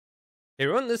Hey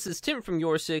everyone, this is Tim from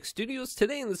YourSix Studios.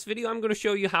 Today in this video, I'm going to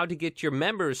show you how to get your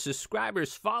members,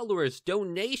 subscribers, followers,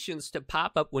 donations to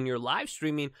pop up when you're live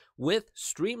streaming with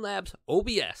Streamlabs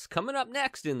OBS. Coming up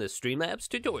next in the Streamlabs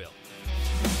tutorial.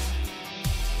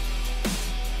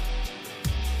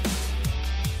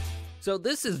 So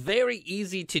this is very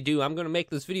easy to do. I'm going to make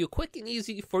this video quick and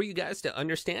easy for you guys to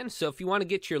understand. So if you want to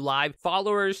get your live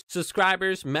followers,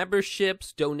 subscribers,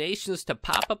 memberships, donations to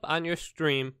pop up on your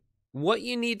stream, what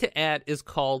you need to add is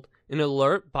called an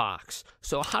alert box.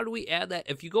 So how do we add that?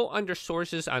 If you go under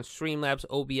sources on Streamlabs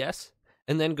OBS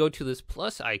and then go to this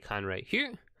plus icon right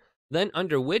here, then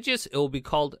under widgets, it will be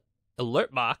called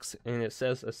alert box and it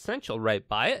says essential right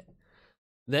by it.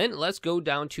 Then let's go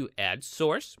down to add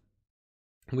source.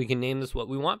 We can name this what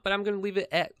we want, but I'm going to leave it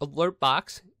at alert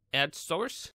box, add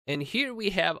source. And here we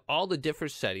have all the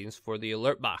different settings for the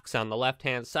alert box. On the left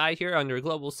hand side here under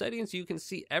global settings, you can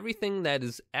see everything that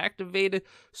is activated.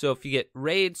 So if you get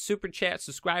raids, super chat,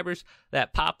 subscribers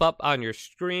that pop up on your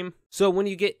stream. So when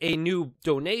you get a new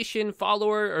donation,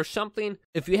 follower or something,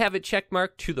 if you have it check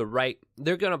marked to the right,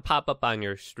 they're going to pop up on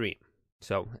your stream.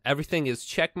 So everything is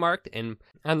check marked, and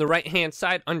on the right hand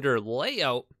side under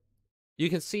layout, you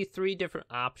can see three different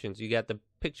options. You got the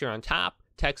picture on top,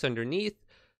 text underneath.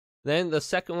 Then the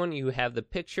second one, you have the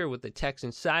picture with the text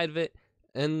inside of it.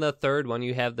 And the third one,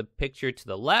 you have the picture to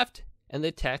the left and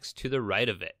the text to the right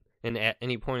of it. And at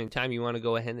any point in time, you want to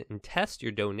go ahead and test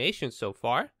your donation so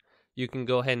far. You can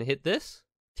go ahead and hit this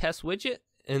test widget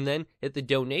and then hit the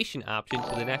donation option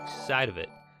to the next side of it.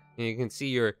 And you can see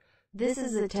your "This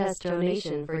is a test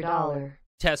donation for $1."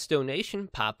 Test donation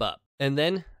pop up. And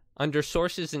then under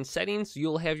sources and settings,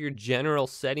 you'll have your general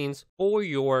settings for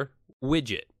your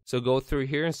widget. So go through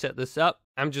here and set this up.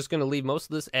 I'm just going to leave most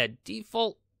of this at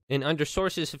default. And under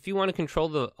sources, if you want to control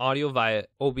the audio via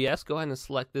OBS, go ahead and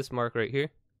select this mark right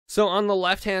here. So on the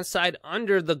left hand side,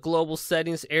 under the global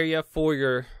settings area for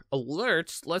your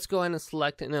alerts, let's go ahead and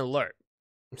select an alert.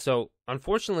 So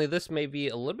unfortunately, this may be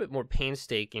a little bit more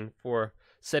painstaking for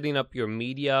setting up your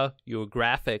media, your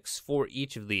graphics for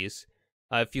each of these.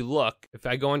 If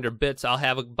I go under bits, I'll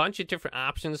have a bunch of different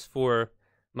options for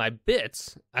my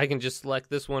bits. I can just select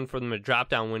this one from the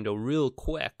drop-down window real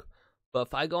quick. But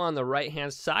if I go on the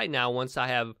right-hand side now, once I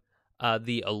have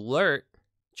the alert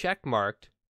check marked,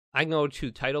 I can go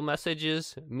to title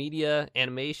messages, media,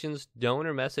 animations,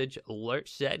 donor message, alert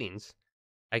settings.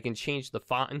 I can change the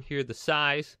font in here, the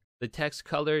size, the text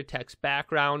color, text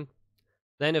background.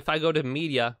 Then if I go to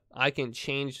media, I can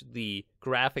change the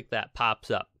graphic that pops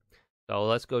up. So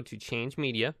let's go to change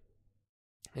media.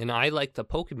 And I like the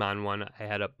Pokemon one I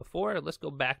had up before. Let's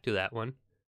go back to that one.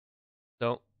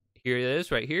 So here it is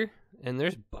right here. And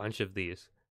there's a bunch of these.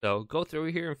 So go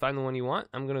through here and find the one you want.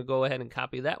 I'm going to go ahead and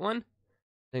copy that one.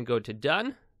 Then go to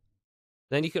done.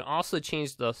 Then you can also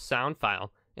change the sound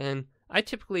file. And I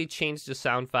typically change the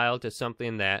sound file to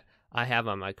something that I have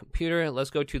on my computer. Let's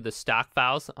go to the stock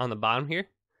files on the bottom here.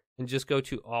 And just go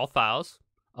to all files.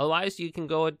 Otherwise, you can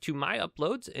go to my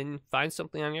uploads and find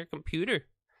something on your computer.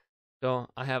 So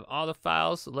I have all the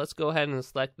files. So let's go ahead and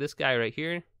select this guy right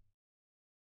here.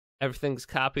 Everything's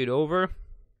copied over.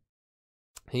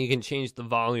 And you can change the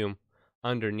volume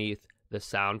underneath the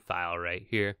sound file right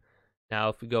here. Now,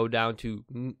 if we go down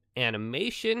to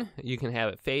animation, you can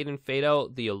have it fade in, fade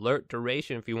out. The alert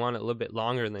duration, if you want it a little bit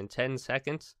longer than 10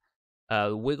 seconds.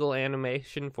 Wiggle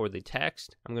animation for the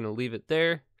text. I'm going to leave it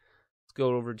there. Let's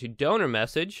go over to donor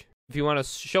message. If you want to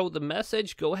show the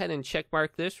message, go ahead and check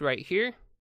mark this right here.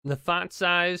 The font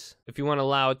size, if you want to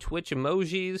allow Twitch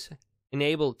emojis,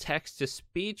 enable text to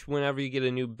speech whenever you get a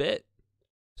new bit.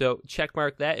 So check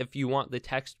mark that if you want the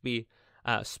text to be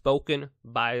spoken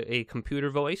by a computer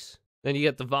voice. Then you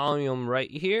get the volume right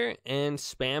here and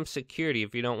spam security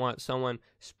if you don't want someone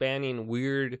spamming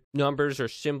weird numbers or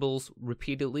symbols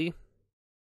repeatedly.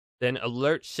 Then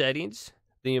alert settings.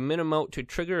 The emote to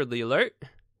trigger the alert.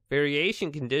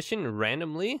 Variation condition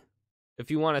randomly. If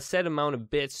you want a set amount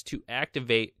of bits to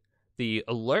activate the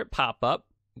alert pop-up,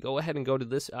 go ahead and go to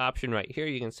this option right here.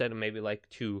 You can set it maybe like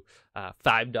to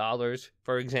 $5,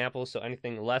 for example. So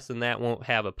anything less than that won't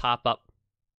have a pop-up.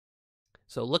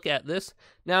 So look at this.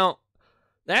 Now,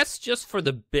 that's just for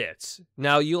the bits.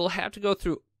 Now, you'll have to go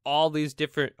through all these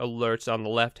different alerts on the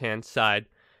left-hand side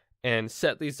and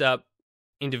set these up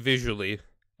individually.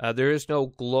 There is no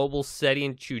global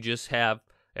setting to just have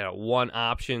one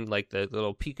option like the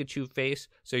little Pikachu face.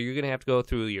 So you're going to have to go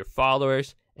through your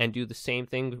followers and do the same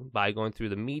thing by going through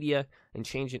the media and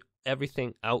changing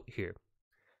everything out here.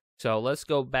 So let's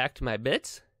go back to my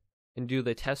bits and do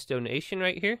the test donation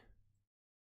right here.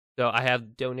 So I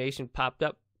have donation popped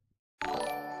up.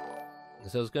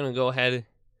 So it's going to go ahead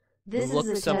This look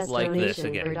is a something test like this donation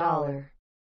for again. $1.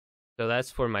 So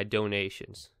that's for my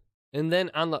donations. And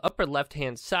then on the upper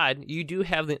left-hand side, you do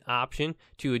have the option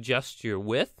to adjust your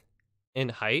width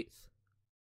and height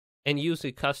and use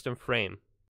a custom frame.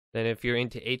 Then if you're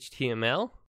into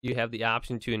HTML, you have the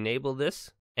option to enable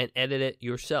this and edit it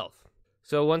yourself.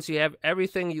 So once you have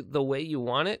everything the way you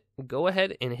want it, go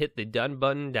ahead and hit the done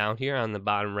button down here on the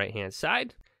bottom right-hand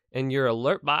side. And your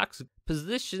alert box,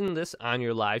 position this on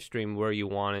your live stream where you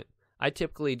want it. I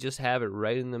typically just have it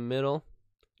right in the middle.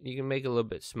 You can make it a little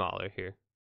bit smaller here.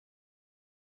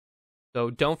 So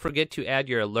don't forget to add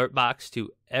your alert box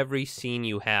to every scene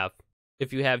you have.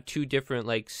 If you have two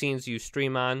different scenes you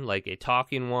stream on, like a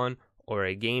talking one or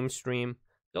a game stream,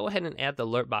 go ahead and add the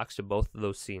alert box to both of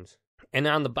those scenes. And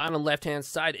on the bottom left hand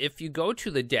side, if you go to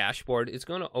the dashboard, it's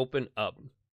going to open up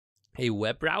a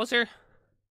web browser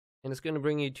and it's going to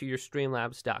bring you to your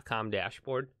Streamlabs.com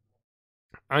dashboard.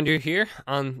 Under here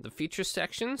on the feature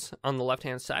sections on the left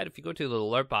hand side, if you go to the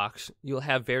alert box, you'll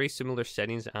have very similar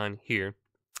settings on here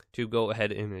to go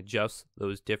ahead and adjust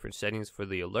those different settings for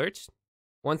the alerts.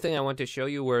 One thing I want to show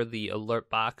you where the alert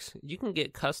box, you can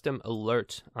get custom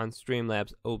alerts on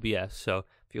Streamlabs OBS. So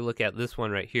if you look at this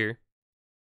one right here,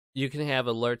 you can have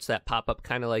alerts that pop up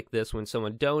kind of like this when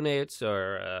someone donates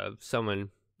or someone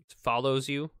follows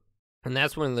you. And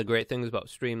that's one of the great things about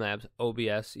Streamlabs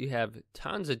OBS. You have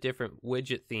tons of different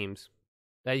widget themes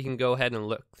that you can go ahead and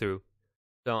look through.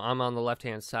 So I'm on the left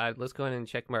hand side. Let's go ahead and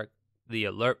check mark the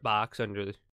alert box under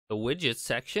the widgets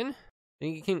section.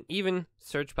 And you can even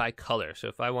search by color. So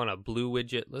if I want a blue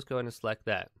widget, let's go ahead and select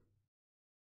that.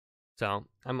 So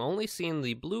I'm only seeing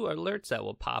the blue alerts that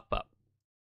will pop up.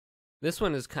 This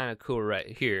one is kind of cool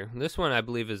right here. This one I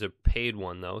believe is a paid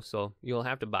one though, so you'll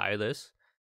have to buy this.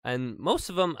 And most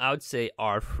of them I would say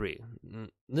are free.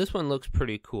 This one looks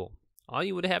pretty cool. All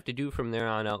you would have to do from there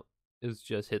on out is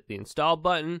just hit the install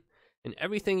button, and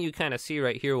everything you kind of see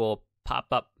right here will pop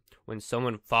up when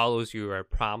someone follows you or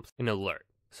prompts an alert.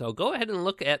 So go ahead and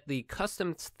look at the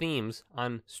custom themes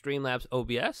on Streamlabs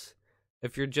OBS.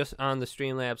 If you're just on the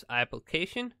Streamlabs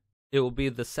application, it will be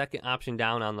the second option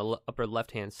down on the upper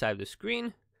left-hand side of the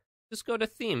screen. Just go to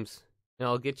themes, and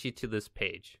I'll get you to this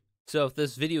page. So if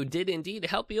this video did indeed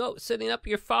help you out setting up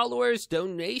your followers,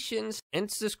 donations,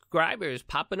 and subscribers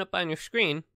popping up on your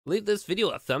screen, leave this video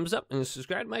a thumbs up and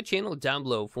subscribe to my channel down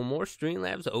below for more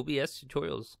Streamlabs OBS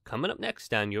tutorials coming up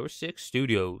next on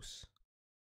YourSixStudios.